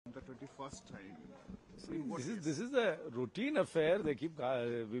21st time. This is a routine affair. They keep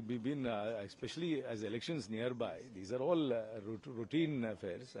we've been especially as elections nearby. These are all routine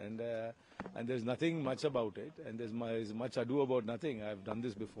affairs, and there's nothing much about it, and there's much ado about nothing. I've done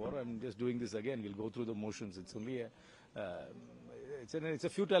this before. I'm just doing this again. We'll go through the motions. It's only it's a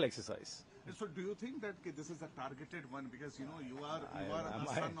futile exercise. So, do you think that this is a targeted one because you are a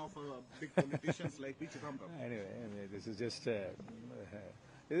son of big politicians like P. Chidambaram? Anyway, this is just.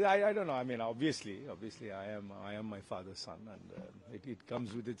 I don't know. I mean, obviously, I am my father's son, and it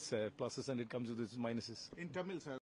comes with its pluses and it comes with its minuses. In Tamil, sir.